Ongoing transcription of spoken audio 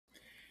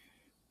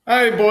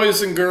Hi,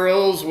 boys and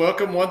girls.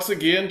 Welcome once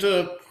again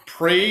to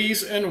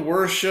Praise and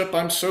Worship.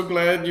 I'm so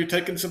glad you're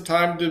taking some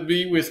time to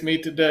be with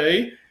me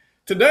today.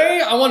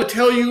 Today, I want to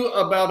tell you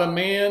about a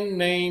man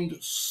named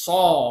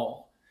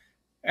Saul.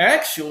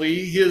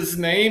 Actually, his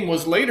name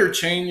was later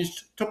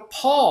changed to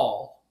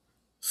Paul.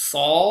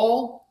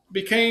 Saul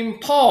became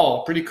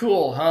Paul. Pretty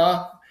cool,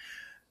 huh?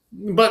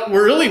 But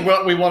really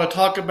what we want to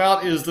talk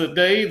about is the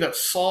day that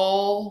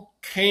Saul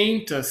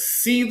came to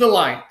see the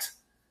light.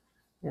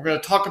 We're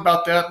going to talk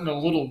about that in a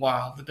little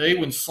while, the day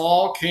when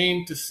Saul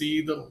came to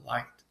see the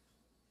light.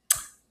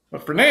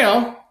 But for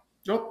now,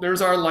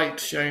 there's our light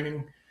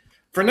shining.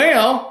 For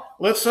now,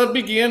 let's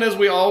begin as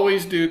we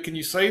always do. Can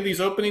you say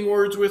these opening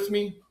words with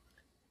me?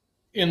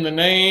 In the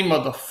name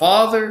of the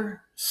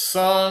Father,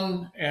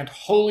 Son, and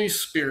Holy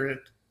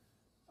Spirit.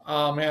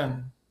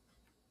 Amen.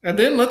 And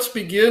then let's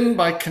begin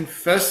by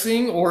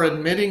confessing or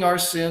admitting our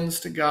sins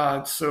to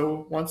God.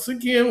 So once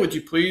again, would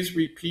you please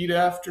repeat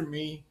after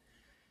me?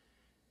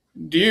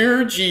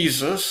 Dear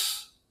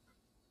Jesus,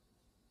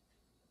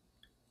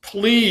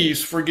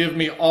 please forgive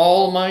me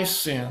all my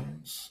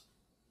sins.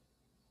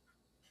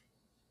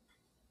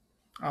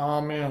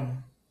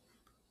 Amen.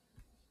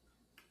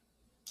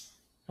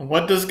 And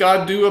what does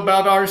God do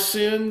about our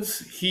sins?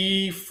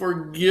 He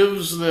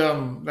forgives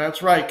them.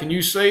 That's right. Can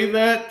you say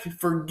that? He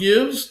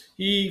forgives.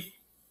 He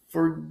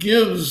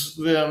forgives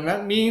them.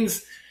 That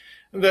means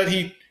that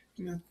he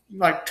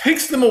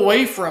takes them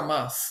away from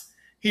us.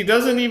 He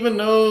doesn't even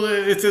know,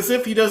 it's as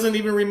if he doesn't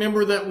even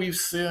remember that we've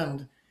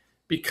sinned.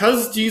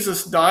 Because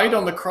Jesus died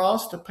on the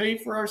cross to pay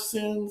for our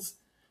sins,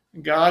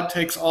 God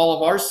takes all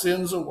of our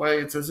sins away.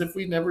 It's as if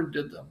we never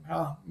did them.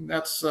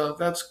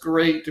 That's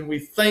great, and we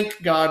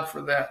thank God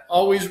for that.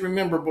 Always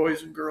remember,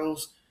 boys and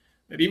girls,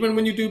 that even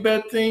when you do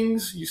bad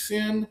things, you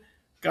sin,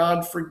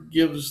 God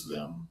forgives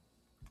them.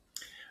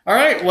 All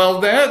right, well,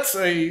 that's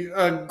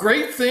a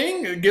great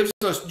thing. It gives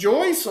us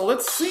joy, so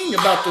let's sing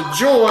about the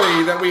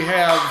joy that we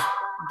have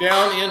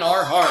down in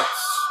our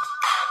hearts.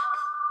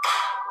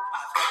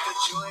 I've got the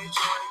joy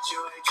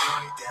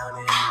down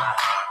in my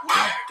heart.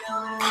 Way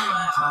down in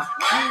my heart.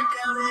 Way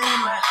down in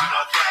my heart.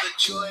 I've got the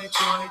joy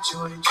down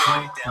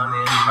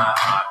in my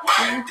heart.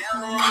 Way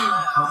down in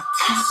my heart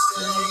to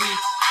stay.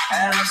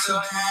 And I'm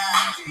so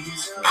happy,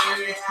 so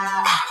very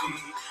happy.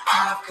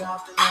 I've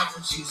got the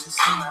love of Jesus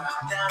in my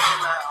heart, down in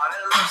my heart.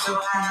 And I'm so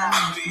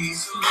happy,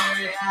 so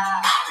very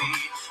happy.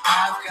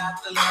 I've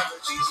got the love of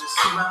Jesus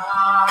in my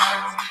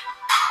heart.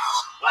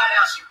 What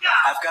else you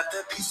got? I've got the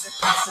peace that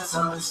passes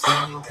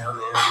understanding down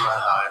in my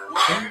heart.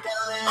 Way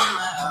down in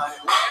my heart.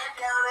 Way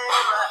down in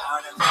my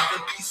heart. I've got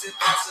the peace that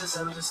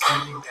passes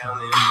understanding down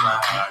in my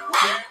heart.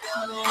 Way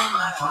down in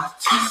my heart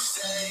to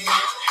stay.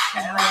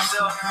 And I'm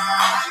so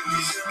happy,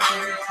 so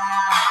very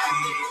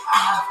happy.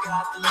 I've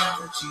got the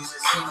love of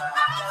Jesus in my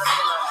heart, down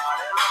in my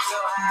heart. And I'm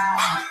so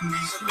happy,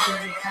 so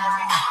very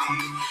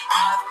happy.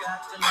 I've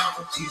got the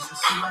love of Jesus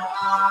in my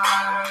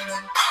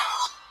heart.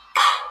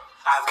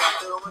 I've got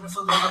the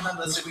wonderful love of my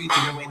blessed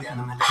Redeemer way down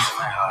in the depths of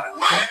my heart.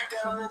 Way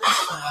down in the depths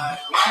of my heart.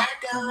 Way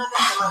down in the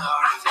depths of my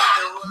heart. I've got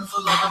the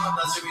wonderful love of my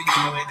blessed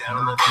Redeemer way down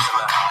in the depths of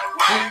my heart.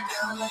 Way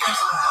down in the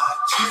depths of my heart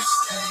to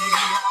stay.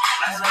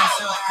 And I'm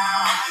so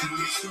happy,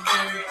 so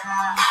very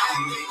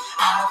happy.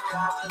 I've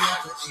got the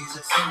love of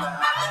Jesus in my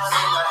heart, down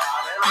in my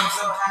heart. And I'm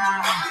so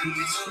happy,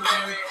 so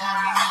very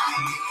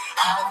happy.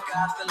 I've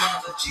got the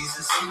love of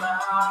Jesus in my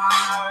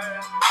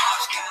heart.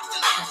 I've got the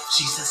love of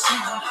Jesus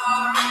in my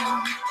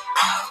heart.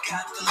 I've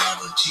got the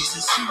love of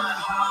Jesus in my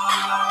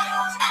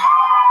heart.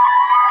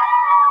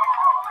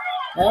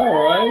 All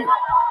right.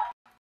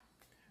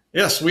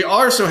 Yes, we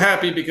are so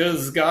happy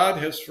because God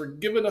has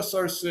forgiven us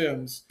our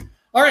sins.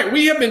 All right,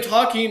 we have been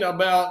talking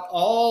about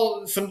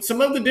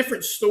some of the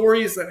different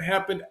stories that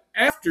happened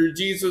after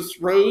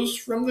Jesus rose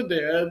from the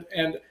dead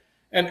and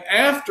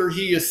after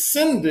he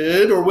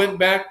ascended or went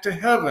back to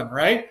heaven,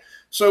 right?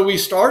 So we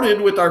started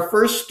with our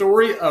first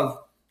story of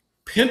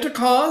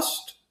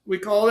Pentecost, we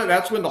call it.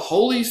 That's when the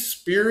Holy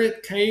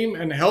Spirit came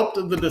and helped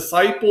the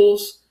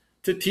disciples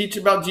to teach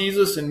about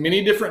Jesus in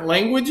many different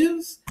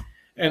languages.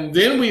 And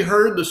then we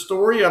heard the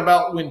story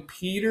about when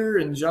Peter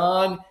and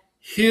John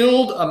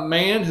healed a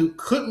man who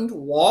couldn't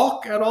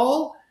walk at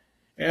all.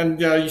 And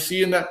you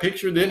see in that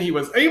picture, then he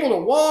was able to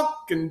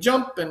walk and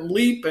jump and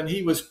leap, and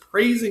he was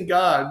praising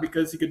God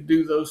because he could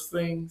do those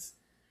things.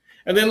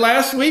 And then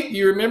last week,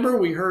 you remember,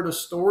 we heard a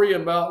story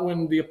about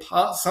when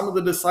some of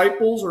the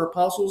disciples or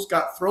apostles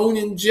got thrown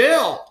in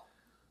jail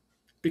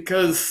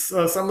because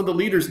some of the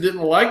leaders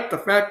didn't like the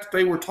fact that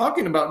they were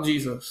talking about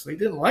Jesus. They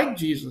didn't like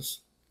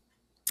Jesus.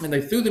 And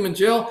they threw them in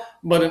jail,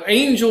 but an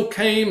angel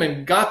came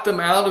and got them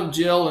out of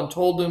jail and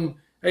told them,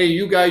 hey,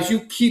 you guys,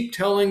 you keep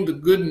telling the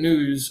good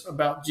news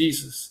about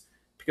Jesus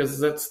because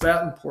that's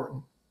that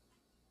important.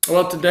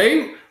 Well,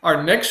 today,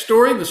 our next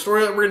story, the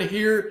story that we're going to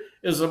hear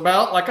is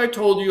about, like I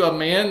told you, a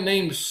man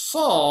named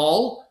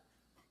Saul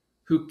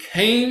who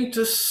came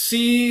to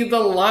see the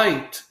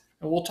light.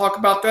 And we'll talk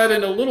about that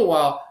in a little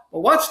while.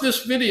 But watch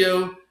this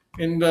video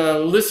and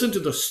listen to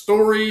the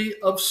story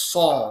of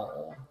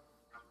Saul.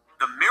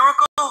 The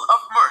miracle of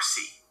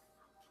mercy.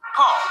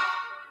 Paul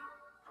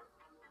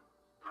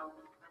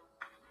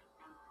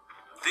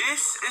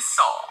This is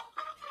Saul.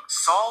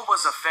 Saul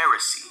was a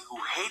Pharisee who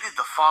hated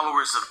the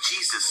followers of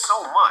Jesus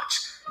so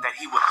much that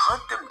he would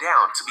hunt them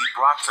down to be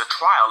brought to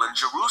trial in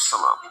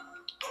Jerusalem.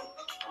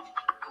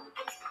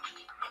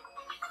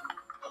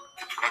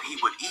 And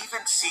he would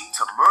even seek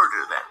to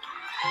murder them.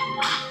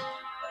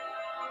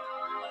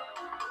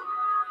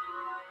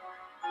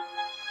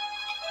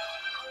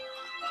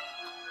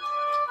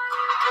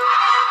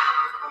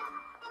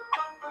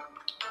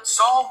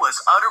 Saul was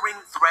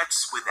uttering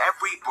threats with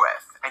every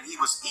breath, and he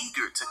was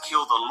eager to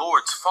kill the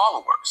Lord's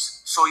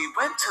followers. So he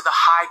went to the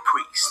high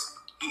priest.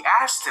 He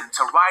asked him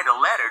to write a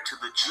letter to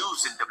the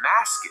Jews in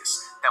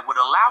Damascus that would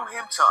allow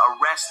him to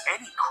arrest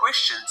any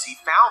Christians he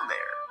found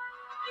there.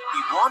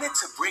 He wanted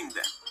to bring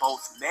them,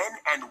 both men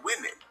and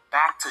women,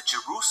 back to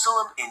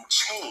Jerusalem in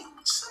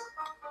chains.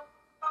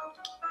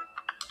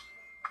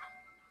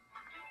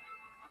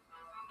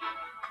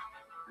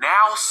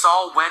 Now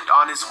Saul went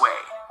on his way,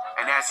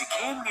 and as he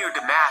came near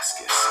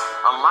Damascus,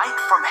 a light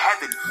from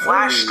heaven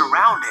flashed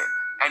around him,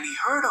 and he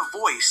heard a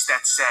voice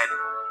that said,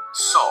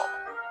 "Saul,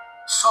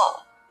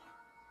 Saul,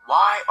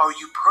 why are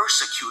you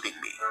persecuting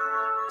me?"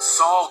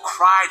 Saul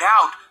cried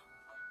out,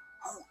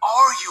 "Who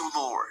are you,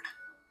 Lord?"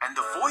 And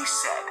the voice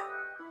said,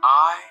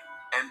 "I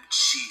am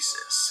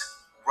Jesus.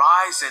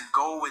 Rise and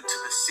go into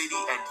the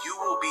city, and you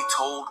will be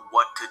told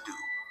what to do."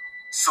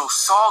 So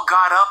Saul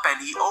got up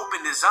and he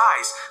opened his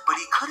eyes, but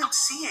he couldn't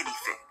see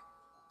anything.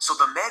 So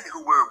the men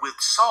who were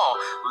with Saul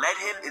led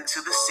him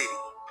into the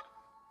city.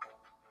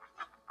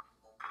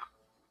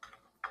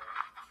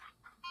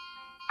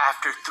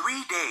 After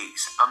 3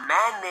 days, a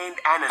man named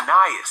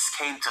Ananias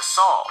came to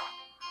Saul.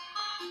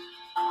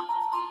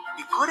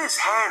 He put his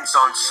hands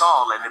on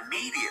Saul, and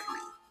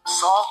immediately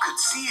Saul could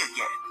see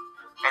again.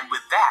 And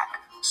with that,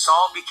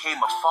 Saul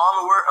became a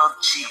follower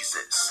of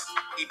Jesus.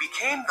 He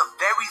became the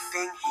very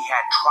thing he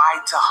had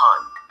tried to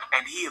hunt.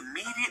 And he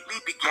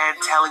immediately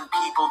began telling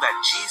people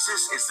that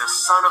Jesus is the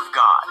Son of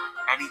God,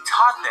 and he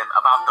taught them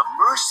about the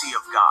mercy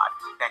of God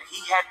that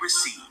he had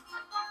received.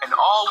 And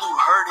all who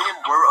heard him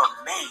were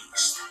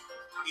amazed.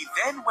 He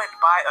then went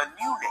by a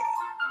new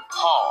name,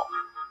 Paul,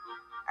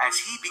 as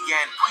he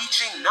began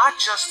preaching not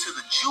just to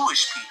the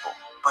Jewish people,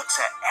 but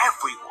to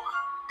everyone,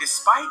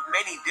 despite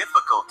many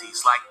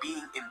difficulties like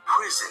being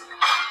imprisoned,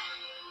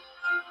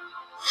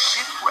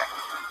 shipwrecked,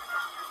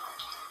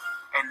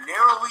 and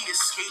narrowly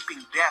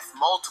escaping death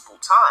multiple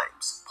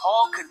times.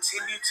 Paul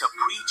continued to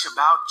preach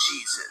about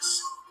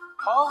Jesus.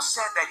 Paul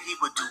said that he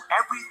would do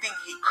everything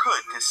he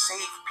could to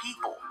save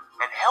people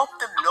and help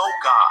them know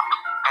God.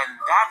 And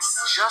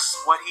that's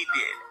just what he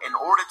did in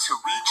order to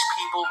reach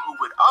people who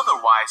would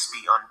otherwise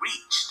be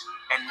unreached.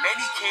 And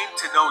many came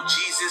to know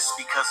Jesus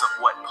because of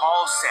what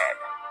Paul said.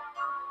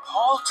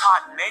 Paul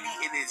taught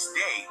many in his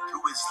day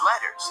through his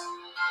letters.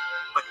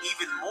 But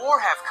even more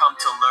have come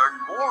to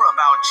learn more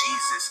about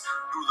Jesus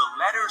through the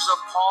letters of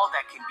Paul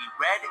that can be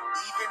read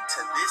even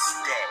to this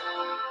day.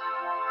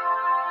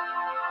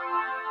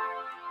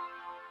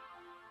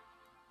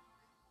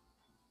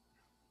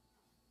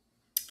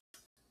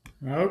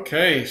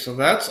 Okay, so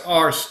that's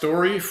our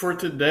story for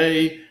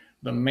today.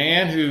 The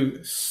man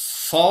who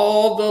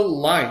saw the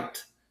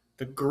light,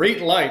 the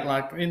great light,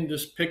 like in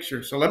this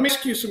picture. So let me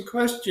ask you some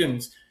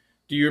questions.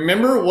 Do you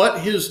remember what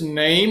his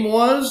name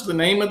was? The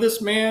name of this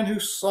man who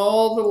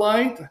saw the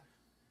light?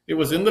 It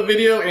was in the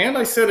video, and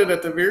I said it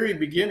at the very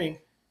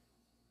beginning.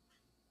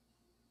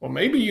 Well,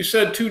 maybe you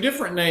said two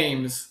different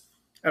names.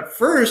 At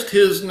first,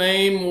 his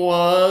name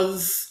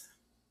was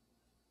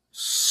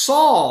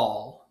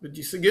Saul. Did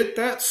you get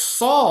that?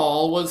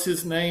 Saul was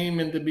his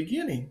name in the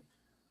beginning.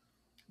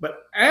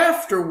 But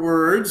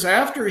afterwards,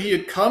 after he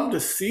had come to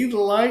see the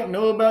light,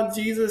 know about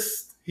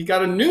Jesus, he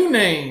got a new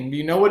name. Do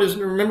you know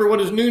remember what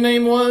his new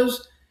name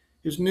was?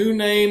 His new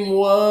name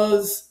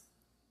was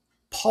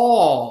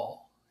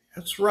Paul.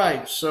 That's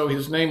right. So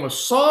his name was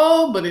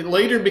Saul, but it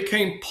later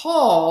became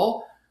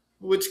Paul,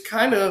 which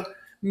kind of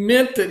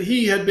meant that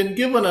he had been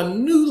given a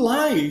new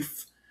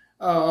life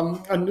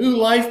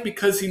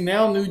because he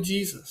now knew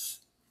Jesus.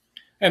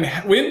 And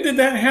when did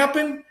that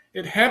happen?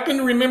 It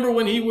happened, remember,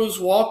 when he was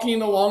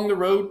walking along the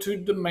road to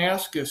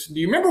Damascus. Do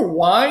you remember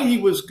why he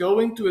was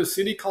going to a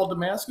city called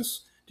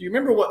Damascus? Do you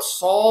remember what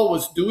Saul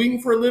was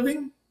doing for a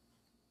living?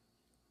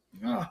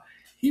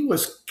 He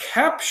was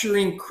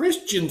capturing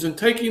Christians and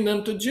taking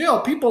them to jail.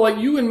 People like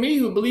you and me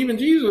who believe in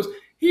Jesus,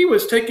 he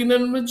was taking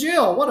them to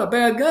jail. What a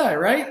bad guy,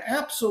 right?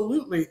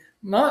 Absolutely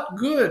not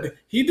good.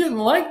 He didn't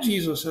like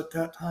Jesus at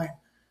that time.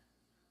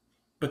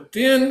 But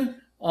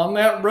then on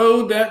that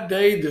road that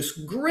day, this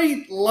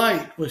great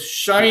light was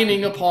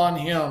shining upon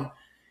him.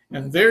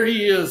 And there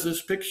he is,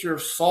 this picture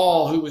of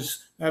Saul who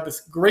had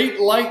this great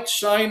light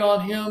shine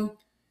on him.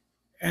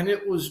 And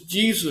it was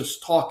Jesus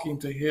talking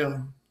to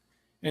him.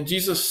 And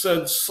Jesus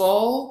said,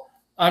 "Saul,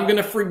 I'm going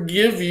to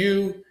forgive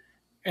you,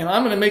 and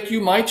I'm going to make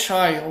you my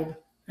child.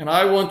 And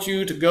I want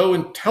you to go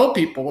and tell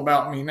people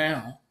about me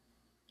now."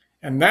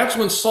 And that's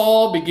when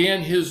Saul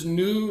began his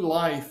new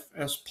life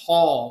as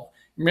Paul.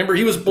 Remember,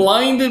 he was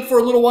blinded for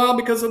a little while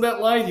because of that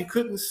light. He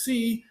couldn't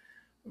see.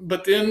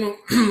 But then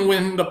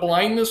when the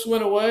blindness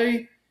went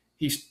away,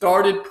 he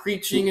started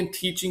preaching and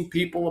teaching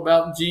people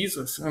about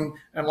Jesus. And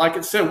like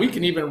it said, we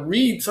can even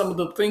read some of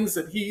the things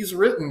that he's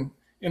written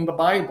in the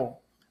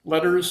Bible,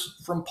 letters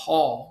from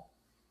Paul.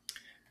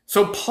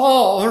 So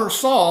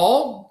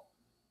Saul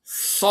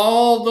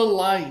saw the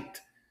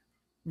light.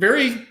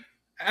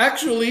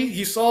 Actually,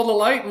 he saw the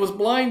light and was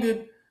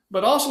blinded,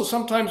 but also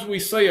sometimes we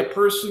say a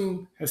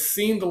person has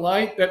seen the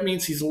light. That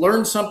means he's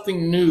learned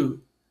something new.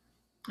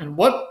 And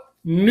what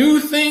new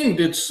thing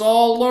did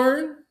Saul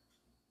learn?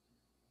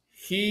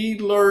 He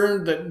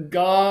learned that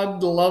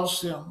God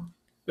loves him,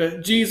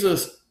 that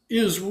Jesus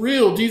is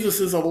real,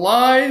 Jesus is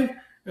alive,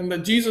 and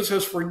that Jesus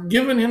has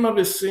forgiven him of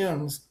his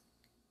sins.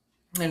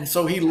 And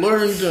so he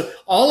learned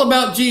all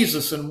about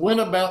Jesus and went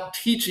about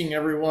teaching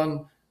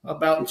everyone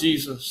about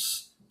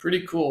Jesus.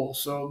 Pretty cool.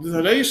 So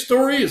today's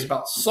story is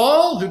about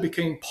Saul, who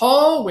became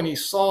Paul when he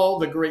saw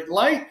the great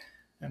light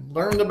and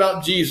learned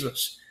about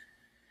Jesus.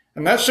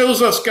 And that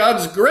shows us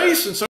God's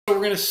grace. And so we're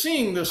going to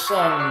sing this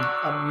song,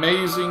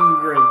 Amazing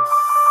Grace.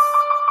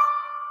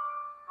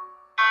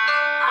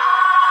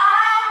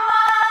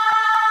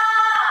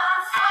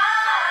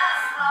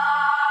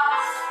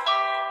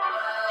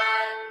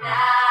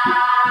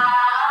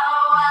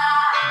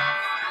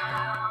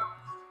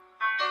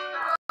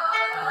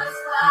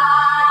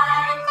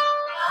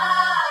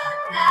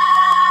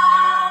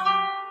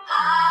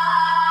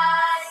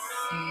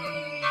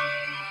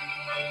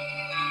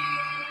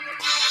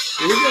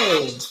 Here we go.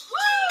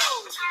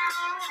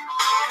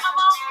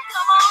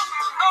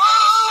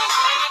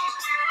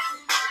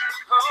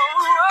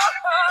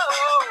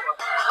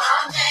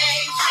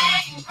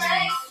 Amazing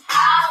grace,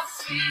 how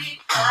sweet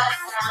the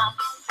sound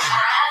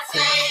that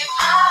saved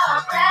a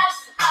wretch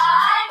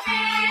like me.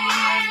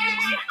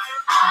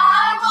 I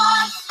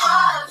once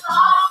was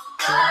lost,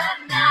 but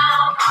now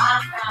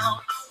I'm found.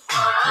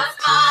 Was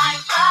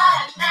blind,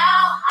 but now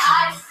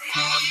I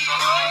see.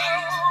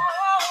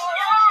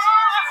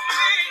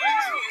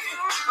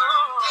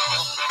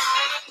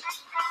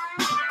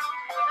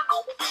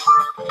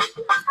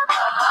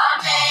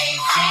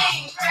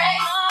 Amazing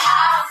grace,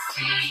 how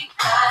sweet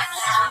the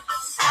sound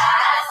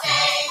that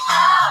saved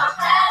a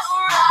wretch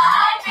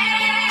like me.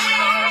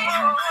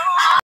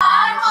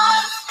 I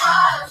once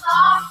was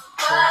lost,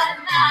 but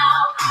now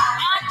I'm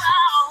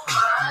found.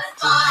 Was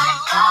blind,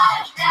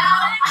 but now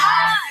I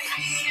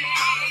see.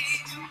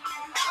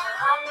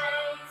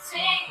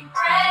 Amazing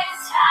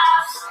grace, how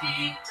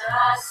sweet the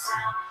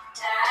sound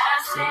that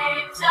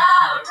saved a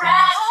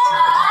wretch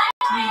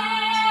like me.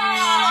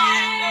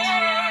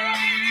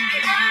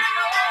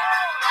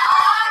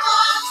 I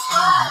once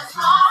was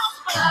lost,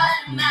 but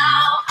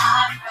now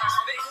I'm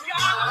found.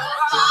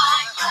 Was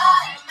blind,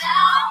 but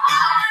now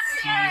I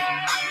see.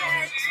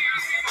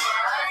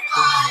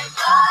 Was blind,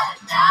 but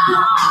now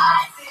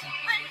I see.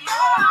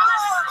 Was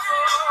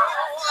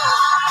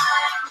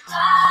blind,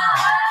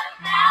 but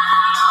now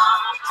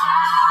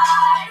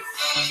I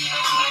see.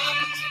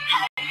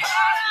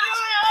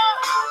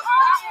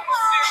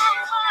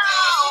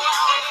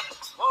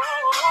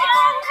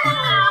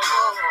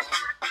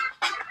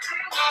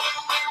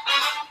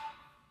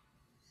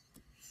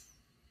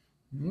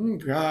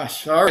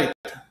 Gosh, all right.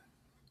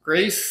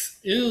 Grace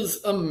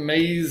is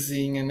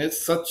amazing, and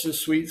it's such a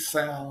sweet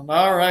sound.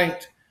 All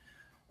right.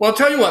 Well, I'll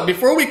tell you what,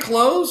 before we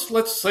close,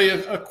 let's say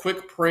a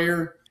quick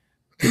prayer.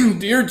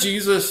 Dear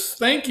Jesus,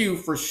 thank you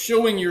for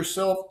showing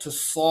yourself to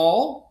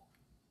Saul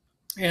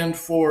and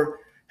for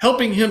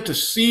helping him to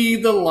see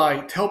the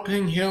light,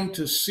 helping him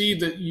to see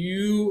that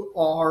you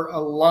are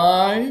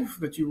alive,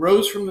 that you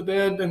rose from the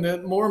dead, and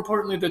that more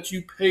importantly, that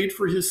you paid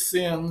for his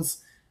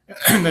sins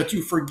and that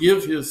you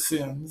forgive his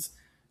sins.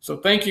 So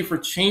thank you for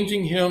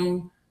changing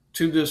him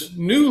to this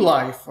new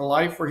life, a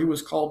life where he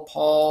was called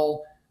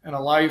Paul and a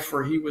life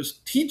where he was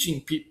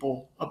teaching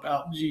people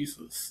about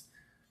Jesus.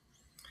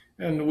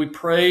 And we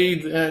pray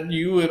that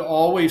you would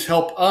always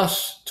help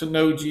us to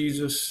know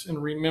Jesus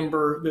and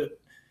remember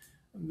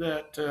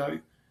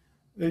that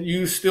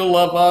you still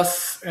love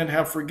us and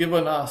have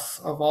forgiven us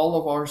of all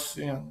of our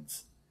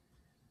sins.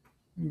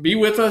 Be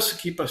with us,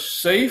 keep us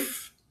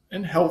safe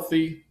and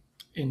healthy.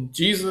 In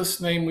Jesus'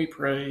 name we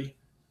pray.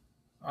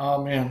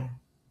 Amen.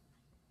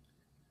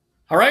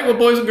 All right, well,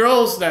 boys and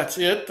girls, that's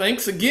it.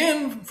 Thanks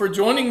again for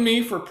joining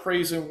me for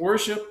praise and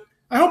worship.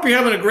 I hope you're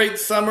having a great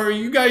summer.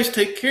 You guys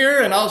take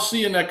care, and I'll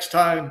see you next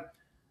time.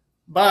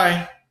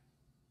 Bye.